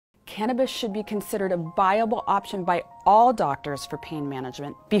cannabis should be considered a viable option by all doctors for pain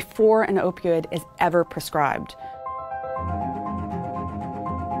management before an opioid is ever prescribed.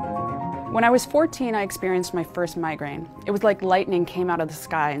 When I was 14, I experienced my first migraine. It was like lightning came out of the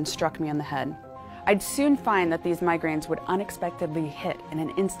sky and struck me in the head. I'd soon find that these migraines would unexpectedly hit in an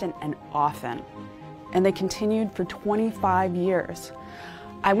instant and often. And they continued for 25 years.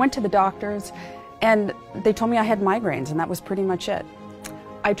 I went to the doctors and they told me I had migraines, and that was pretty much it.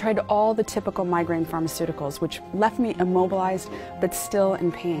 I tried all the typical migraine pharmaceuticals, which left me immobilized but still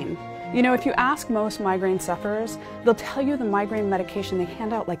in pain. You know, if you ask most migraine sufferers, they'll tell you the migraine medication they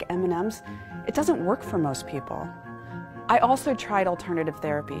hand out like M&Ms, it doesn't work for most people. I also tried alternative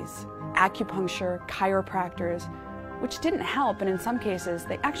therapies, acupuncture, chiropractors, which didn't help, and in some cases,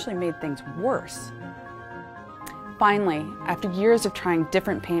 they actually made things worse. Finally, after years of trying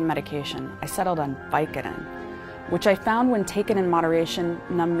different pain medication, I settled on Vicodin, which I found when taken in moderation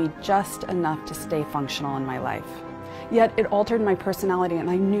numbed me just enough to stay functional in my life. Yet it altered my personality, and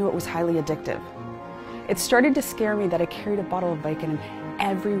I knew it was highly addictive. It started to scare me that I carried a bottle of Vicodin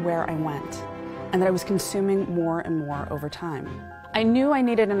everywhere I went, and that I was consuming more and more over time. I knew I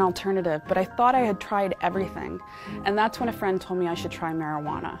needed an alternative, but I thought I had tried everything, and that's when a friend told me I should try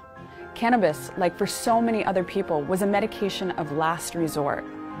marijuana. Cannabis, like for so many other people, was a medication of last resort.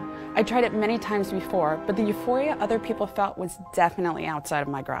 I tried it many times before, but the euphoria other people felt was definitely outside of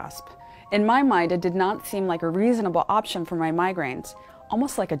my grasp. In my mind, it did not seem like a reasonable option for my migraines,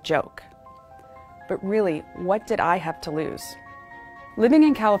 almost like a joke. But really, what did I have to lose? Living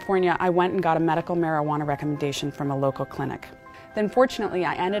in California, I went and got a medical marijuana recommendation from a local clinic. Then fortunately,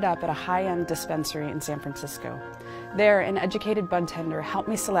 I ended up at a high-end dispensary in San Francisco. There, an educated bud tender helped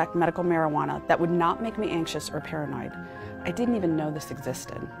me select medical marijuana that would not make me anxious or paranoid. I didn't even know this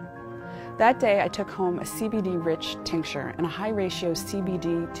existed. That day, I took home a CBD-rich tincture and a high-ratio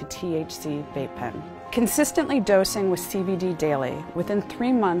CBD to THC vape pen. Consistently dosing with CBD daily, within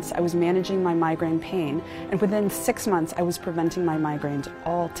 3 months, I was managing my migraine pain, and within 6 months, I was preventing my migraines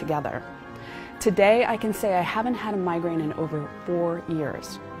altogether. Today, I can say I haven't had a migraine in over 4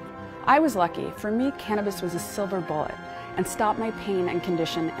 years. I was lucky. For me, cannabis was a silver bullet and stopped my pain and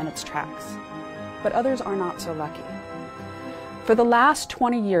condition in its tracks. But others are not so lucky. For the last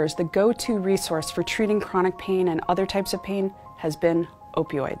 20 years, the go-to resource for treating chronic pain and other types of pain has been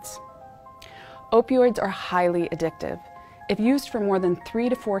opioids. Opioids are highly addictive. If used for more than 3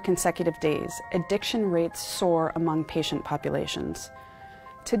 to 4 consecutive days, addiction rates soar among patient populations.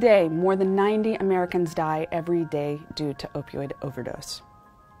 Today, more than 90 Americans die every day due to opioid overdose.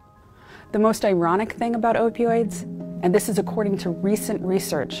 The most ironic thing about opioids, and this is according to recent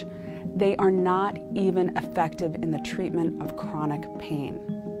research, they are not even effective in the treatment of chronic pain.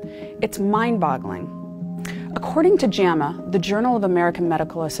 It's mind-boggling. According to JAMA, the Journal of American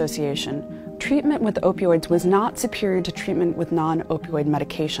Medical Association, treatment with opioids was not superior to treatment with non-opioid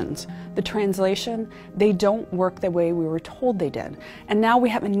medications. The translation, they don't work the way we were told they did. And now we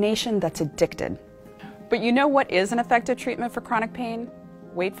have a nation that's addicted. But you know what is an effective treatment for chronic pain?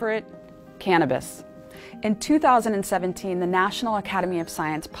 Wait for it, cannabis. In 2017, the National Academy of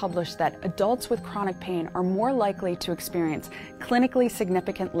Science published that adults with chronic pain are more likely to experience clinically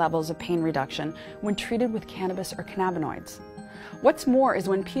significant levels of pain reduction when treated with cannabis or cannabinoids. What's more is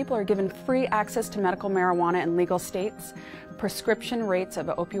when people are given free access to medical marijuana in legal states, prescription rates of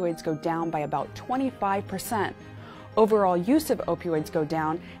opioids go down by about 25%, overall use of opioids go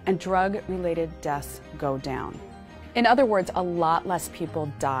down, and drug-related deaths go down. In other words, a lot less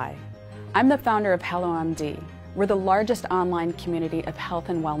people die. I'm the founder of HelloMD. We're the largest online community of health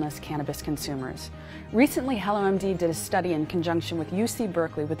and wellness cannabis consumers. Recently, HelloMD did a study in conjunction with UC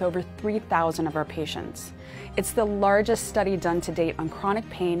Berkeley with over 3,000 of our patients. It's the largest study done to date on chronic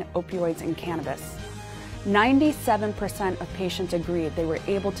pain, opioids, and cannabis. 97% of patients agreed they were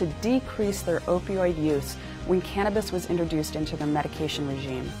able to decrease their opioid use when cannabis was introduced into their medication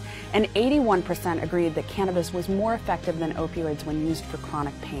regime. And 81% agreed that cannabis was more effective than opioids when used for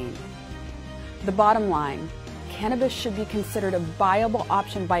chronic pain. The bottom line, cannabis should be considered a viable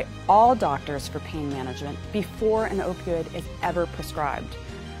option by all doctors for pain management before an opioid is ever prescribed,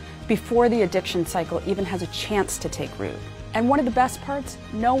 before the addiction cycle even has a chance to take root. And one of the best parts,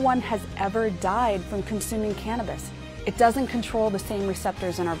 no one has ever died from consuming cannabis. It doesn't control the same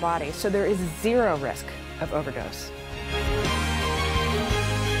receptors in our body, so there is zero risk of overdose.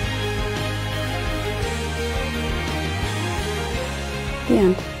 The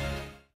end.